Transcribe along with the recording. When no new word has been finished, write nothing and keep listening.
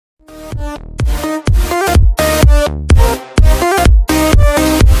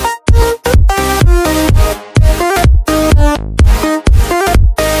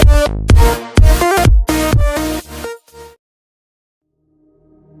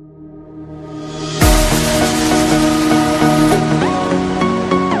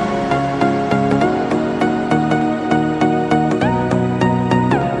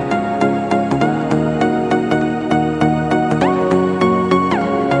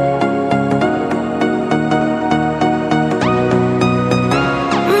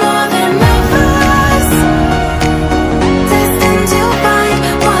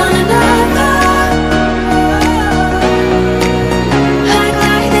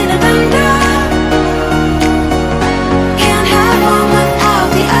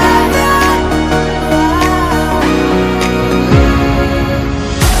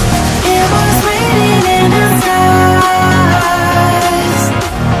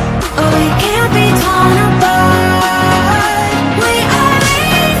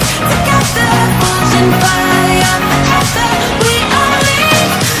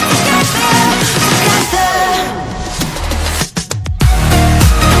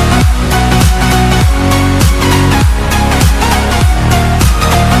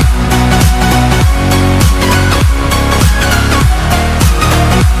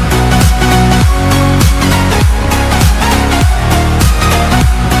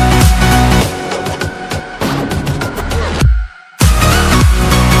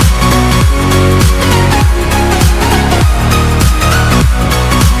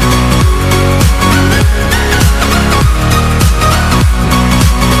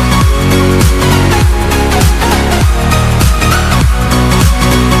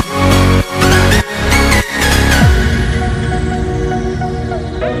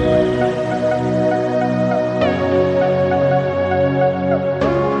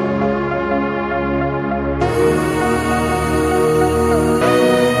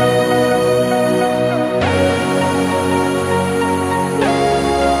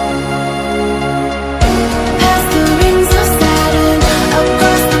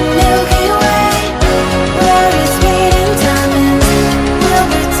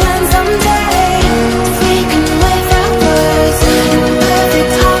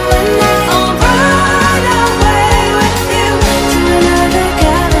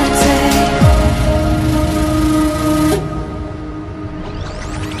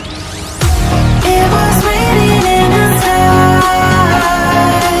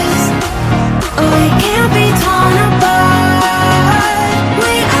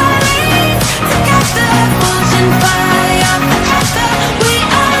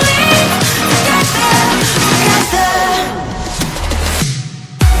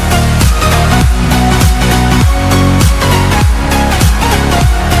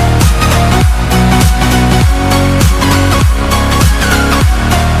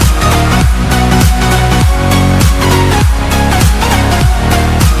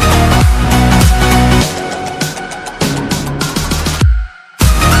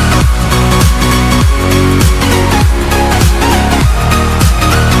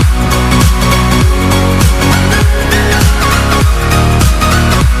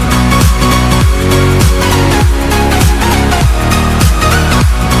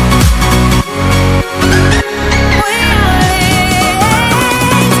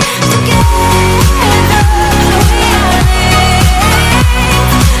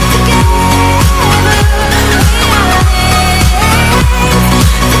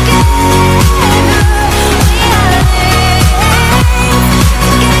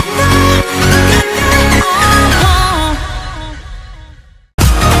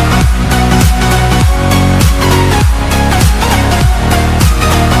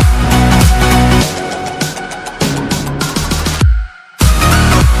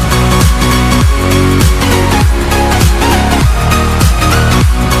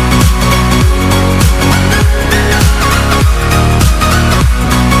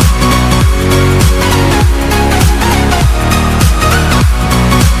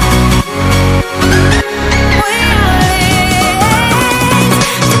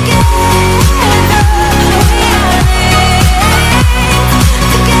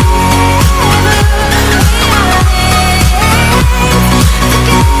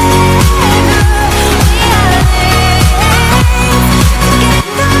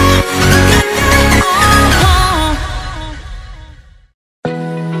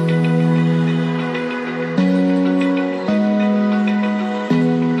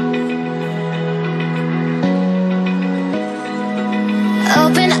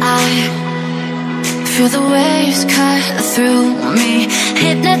Feel the waves cut through me,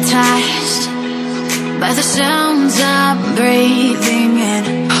 hypnotized by the sounds I'm breathing in.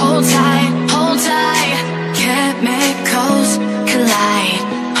 Hold tight, hold tight, chemicals collide.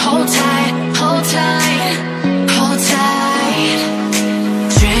 Hold tight, hold tight, hold tight.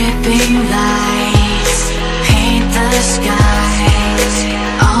 Dripping lights paint the skies,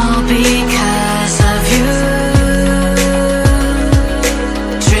 all because of you.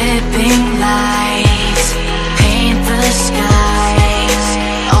 Dripping lights paint the skies,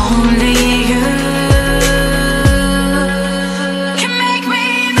 only you can make me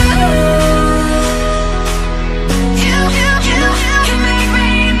move. You can make me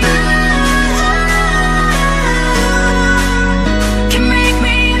move. Can make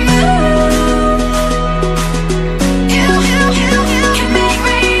me move. You can make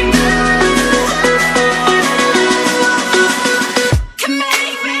me move. Can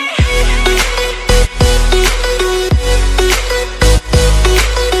make me.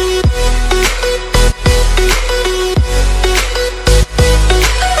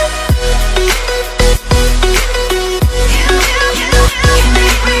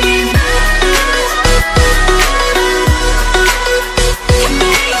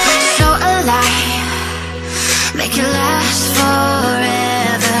 So alive, make it last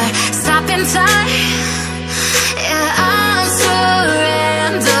forever. Stop in time, yeah, I'm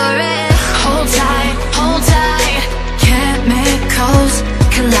surrendering. Hold tight, chemicals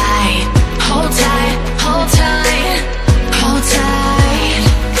collide. Hold tight, hold tight, hold tight.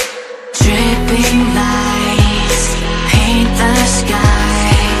 Dripping lights paint the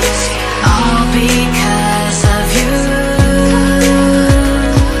skies, all because of you.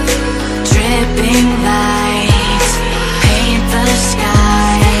 Dripping lights paint the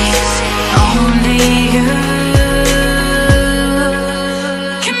skies, only you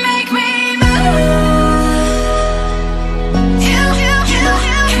can make me move. You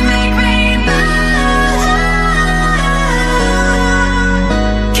can make me move.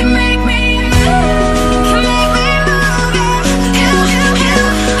 Can make me move. Can make me move. You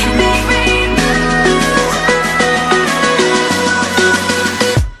can make me move.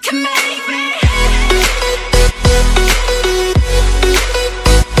 Can make me.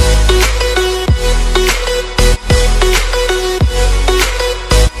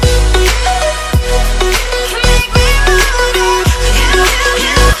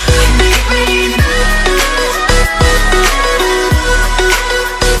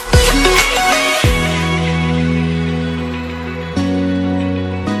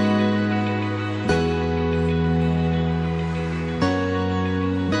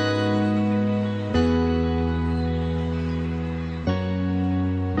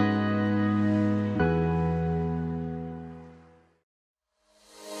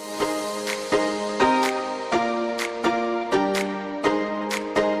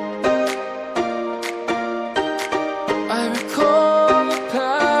 I recall the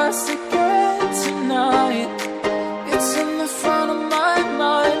past again tonight. It's in the front of my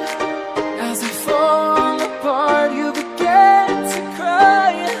mind. As I fall apart, you began to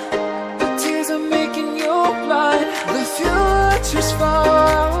cry. The tears are making you blind. The future's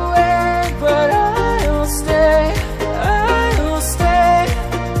far away, but I'll stay, I'll stay.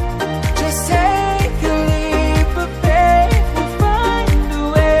 Just take a leap of faith, we'll find a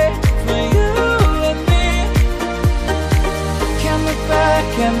way for you and me. Can't look back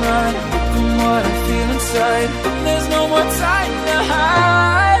and run from what I feel inside. There's no more time.